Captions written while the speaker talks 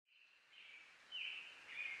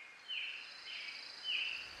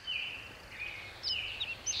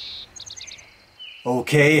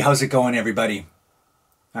Okay, how's it going, everybody?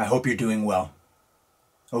 I hope you're doing well.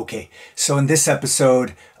 Okay, so in this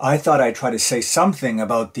episode, I thought I'd try to say something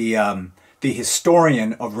about the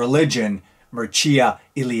historian of religion, Mircea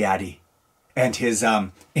Eliade, and his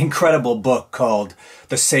incredible book called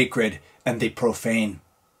The Sacred and The Profane.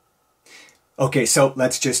 Okay, so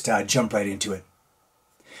let's just jump right into it.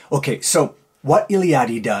 Okay, so what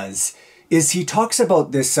Eliade does is he talks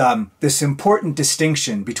about this, this important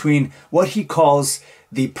distinction between what he calls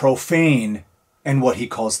the profane and what he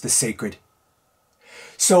calls the sacred.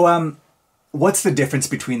 So what's the difference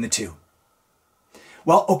between the two?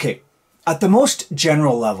 Well, okay, at the most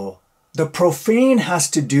general level, the profane has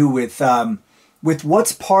to do with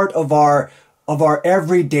what's part of our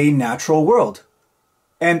everyday natural world.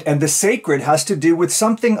 And the sacred has to do with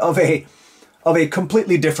something of a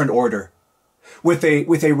completely different order, with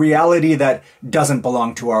a reality that doesn't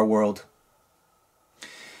belong to our world.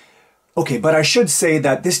 Okay, but I should say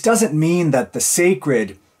that this doesn't mean that the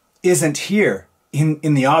sacred isn't here in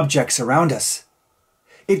the objects around us.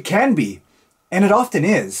 It can be, and it often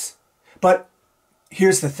is. But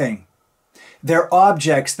here's the thing. They're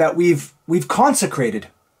objects that we've consecrated.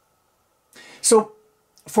 So,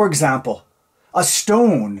 for example, a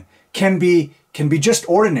stone can be just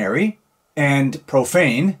ordinary and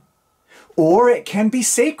profane, or it can be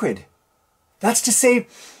sacred. That's to say,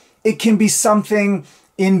 it can be something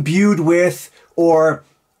imbued with or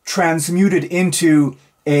transmuted into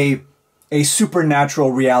a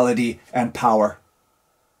supernatural reality and power.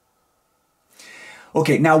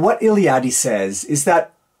 Okay, now what Eliade says is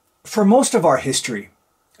that for most of our history,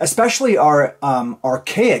 especially our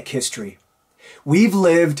archaic history, we've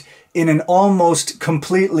lived in an almost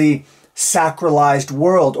completely sacralized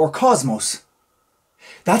world or cosmos.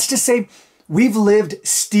 That's to say, we've lived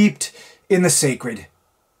steeped in the sacred,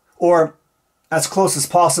 or as close as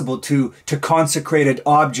possible to consecrated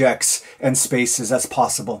objects and spaces as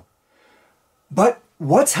possible. But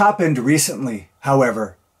what's happened recently,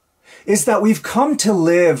 however, is that we've come to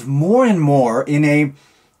live more and more in a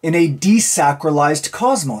desacralized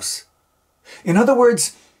cosmos. In other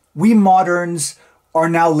words, we moderns are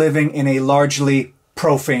now living in a largely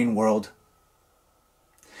profane world.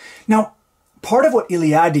 Now, part of what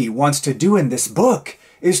Eliade wants to do in this book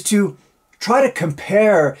is to try to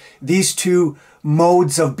compare these two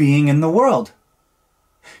modes of being in the world.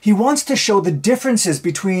 He wants to show the differences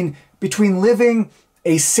between living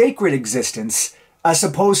a sacred existence as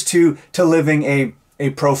opposed to living a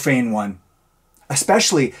profane one,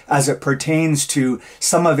 especially as it pertains to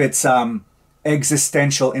some of its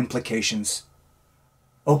existential implications.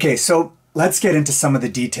 Okay, so let's get into some of the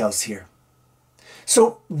details here.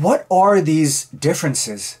 So what are these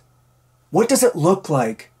differences? What does it look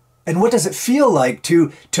like? And what does it feel like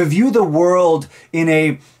to view the world in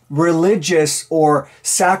a religious or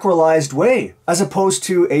sacralized way as opposed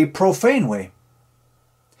to a profane way?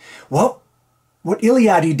 Well, what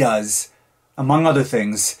Eliade does, among other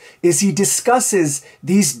things, is he discusses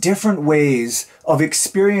these different ways of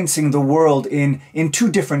experiencing the world in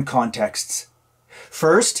two different contexts.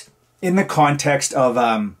 First, in the context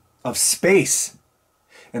of space,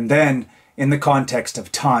 and then in the context of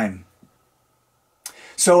time.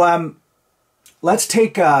 So let's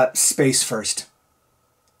take space first.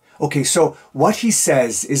 Okay, so what he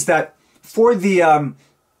says is that for the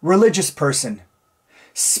religious person,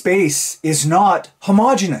 space is not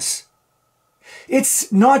homogeneous. It's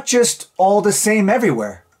not just all the same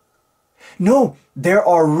everywhere. No, there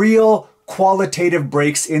are real qualitative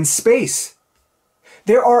breaks in space.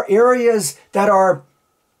 There are areas that are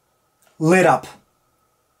lit up.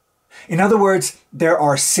 In other words, there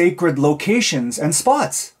are sacred locations and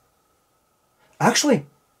spots. Actually,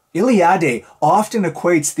 Eliade often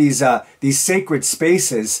equates these sacred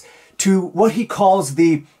spaces to what he calls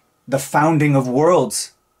the founding of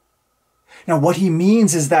worlds. Now, what he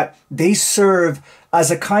means is that they serve as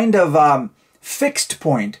a kind of fixed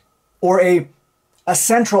point or a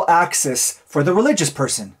central axis for the religious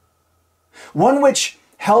person. One which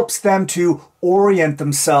helps them to orient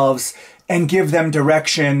themselves and give them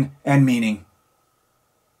direction and meaning.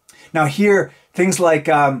 Now here, things like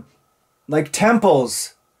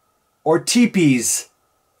temples or teepees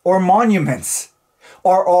or monuments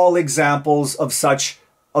are all examples of such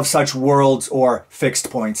worlds or fixed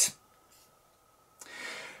points.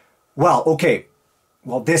 Well, okay.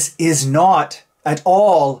 Well, this is not at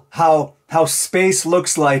all how space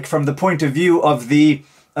looks like from the point of view of the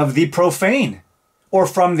profane or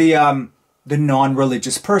from the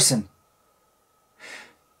non-religious person.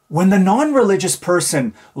 When the non-religious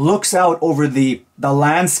person looks out over the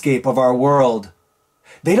landscape of our world,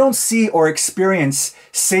 They don't see or experience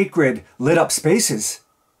sacred lit up spaces.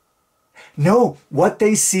 No, what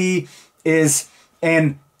they see is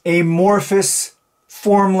an amorphous,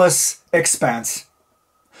 formless expanse.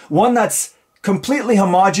 One that's completely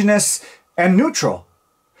homogeneous and neutral,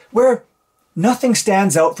 where nothing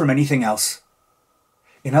stands out from anything else.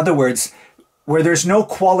 In other words, where there's no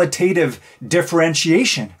qualitative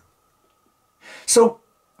differentiation. So,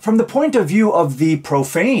 from the point of view of the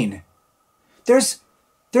profane, there's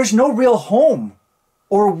no real home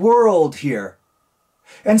or world here.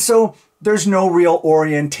 And so there's no real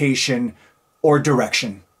orientation or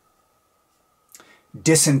direction.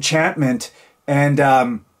 Disenchantment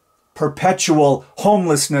and perpetual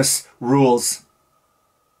homelessness rules.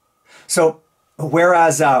 So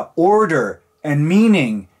whereas order and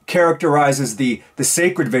meaning characterizes the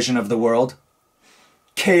sacred vision of the world,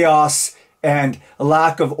 chaos and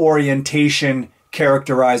lack of orientation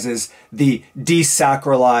characterizes the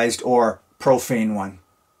desacralized or profane one.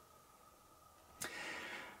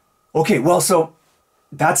 Okay, well, so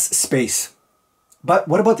that's space. But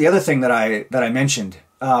what about the other thing that I mentioned?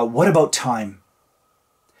 What about time?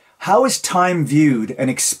 How is time viewed and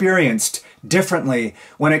experienced differently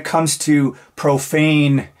when it comes to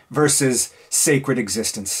profane versus sacred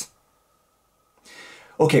existence?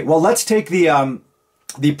 Okay, well, let's take the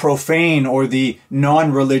profane or the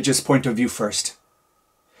non-religious point of view first.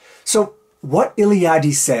 So what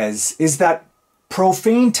Eliade says is that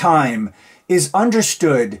profane time is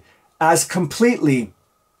understood as completely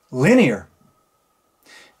linear.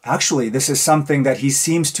 Actually, this is something that he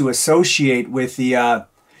seems to associate with the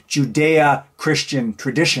Judeo-Christian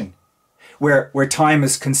tradition, where time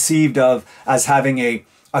is conceived of as having a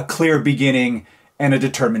clear beginning and a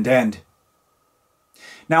determined end.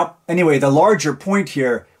 Now, anyway, the larger point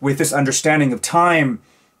here with this understanding of time,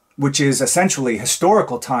 which is essentially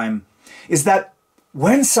historical time, is that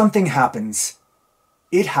when something happens,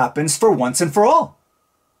 it happens for once and for all.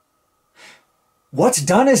 What's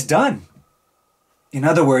done is done. In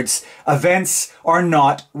other words, events are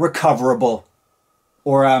not recoverable.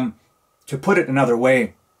 Or, to put it another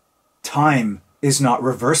way, time is not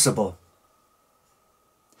reversible.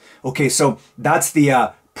 Okay, so that's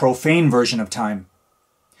the profane version of time.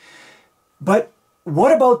 But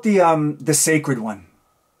what about the sacred one?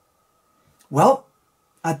 Well,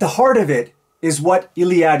 at the heart of it is what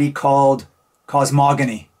Eliade called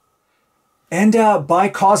cosmogony. And by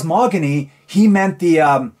cosmogony, he meant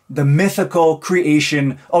the mythical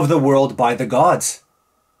creation of the world by the gods.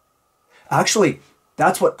 Actually,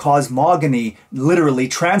 that's what cosmogony literally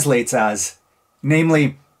translates as,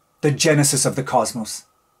 namely, the genesis of the cosmos.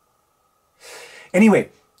 Anyway,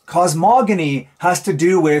 cosmogony has to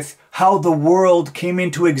do with how the world came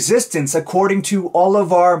into existence according to all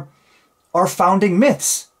of our founding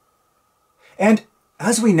myths. And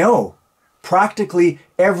as we know, practically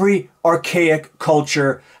every archaic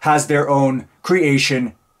culture has their own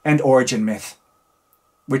creation and origin myth,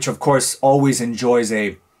 which of course always enjoys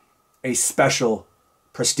a special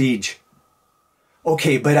prestige.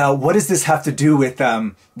 Okay, but what does this have to do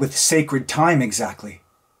with sacred time exactly?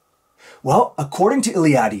 Well, according to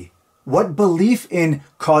Eliade, what belief in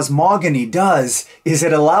cosmogony does is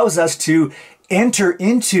it allows us to enter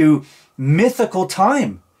into mythical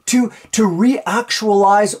time, to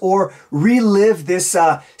reactualize or relive this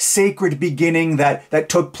sacred beginning that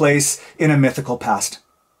took place in a mythical past.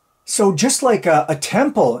 So just like a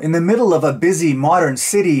temple in the middle of a busy modern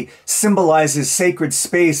city symbolizes sacred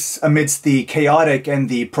space amidst the chaotic and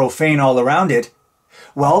the profane all around it,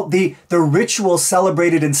 well, the ritual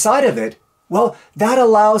celebrated inside of it, well, that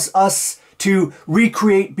allows us to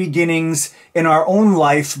recreate beginnings in our own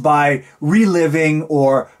life by reliving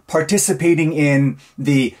or participating in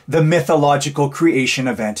the mythological creation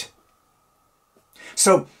event.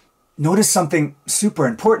 So notice something super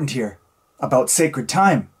important here about sacred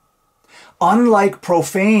time. Unlike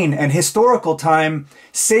profane and historical time,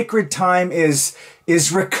 sacred time is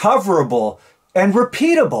recoverable and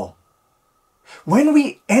repeatable. When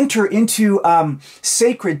we enter into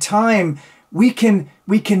sacred time, we can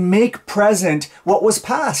make present what was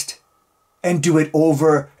past and do it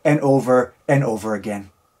over and over and over again.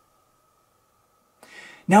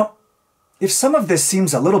 Now, if some of this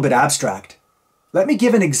seems a little bit abstract, let me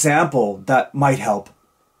give an example that might help.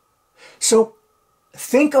 So,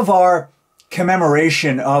 think of our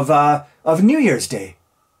commemoration of New Year's Day.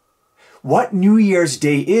 What New Year's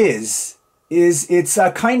Day is it's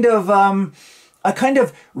a kind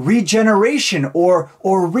of regeneration or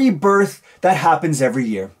rebirth that happens every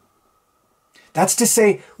year. That's to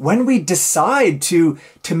say, when we decide to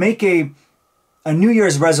make a New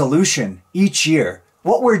Year's resolution each year,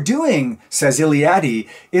 What we're doing, says Eliade,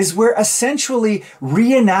 is we're essentially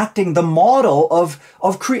reenacting the model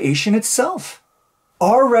of creation itself.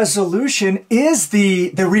 Our resolution is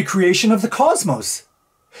the recreation of the cosmos.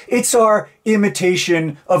 It's our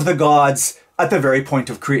imitation of the gods at the very point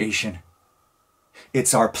of creation.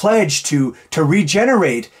 It's our pledge to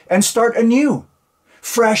regenerate and start anew,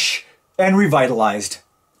 fresh and revitalized,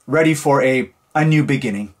 ready for a new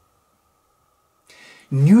beginning.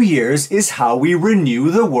 New Year's is how we renew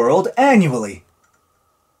the world annually.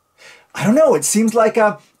 I don't know, it seems like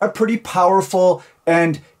a pretty powerful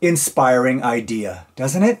and inspiring idea,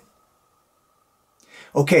 doesn't it?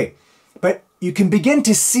 Okay, but you can begin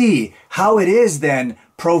to see how it is then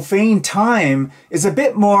profane time is a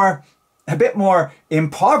bit more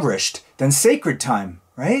impoverished than sacred time,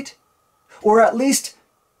 right? Or at least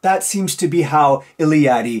that seems to be how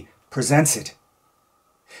Eliade presents it.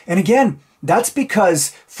 And again, that's because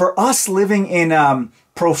for us living in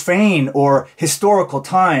profane or historical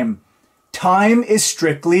time, time is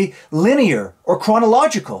strictly linear or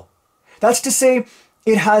chronological. That's to say,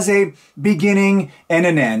 it has a beginning and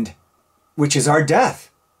an end, which is our death.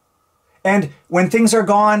 And when things are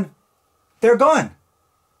gone, they're gone.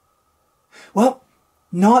 Well,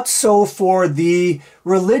 not so for the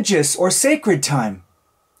religious or sacred time.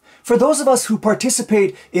 For those of us who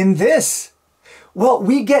participate in this, well,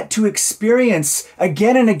 we get to experience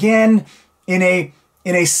again and again in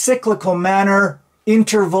a cyclical manner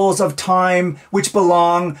intervals of time which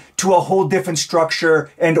belong to a whole different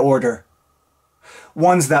structure and order.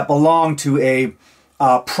 Ones that belong to a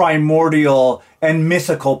primordial and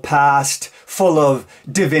mythical past full of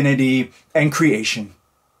divinity and creation.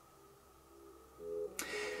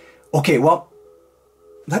 Okay, well,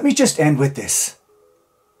 let me just end with this.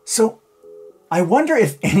 So, I wonder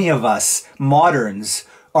if any of us moderns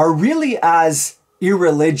are really as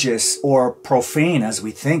irreligious or profane as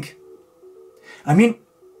we think. I mean,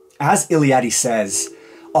 as Eliade says,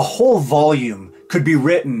 a whole volume could be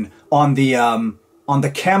written on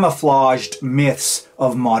the camouflaged myths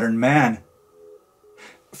of modern man.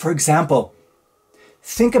 For example,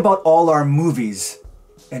 think about all our movies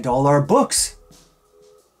and all our books.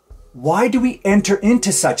 Why do we enter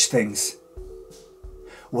into such things?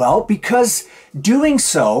 Well, because doing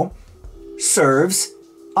so serves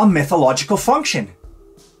a mythological function.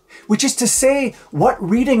 Which is to say, what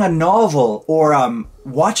reading a novel or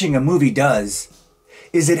watching a movie does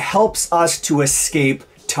is it helps us to escape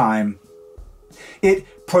time.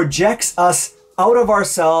 It projects us out of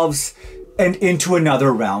ourselves and into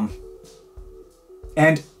another realm.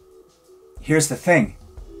 And here's the thing.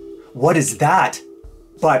 What is that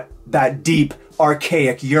but that deep,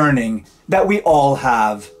 archaic yearning that we all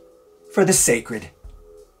have for the sacred?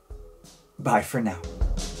 Bye for now.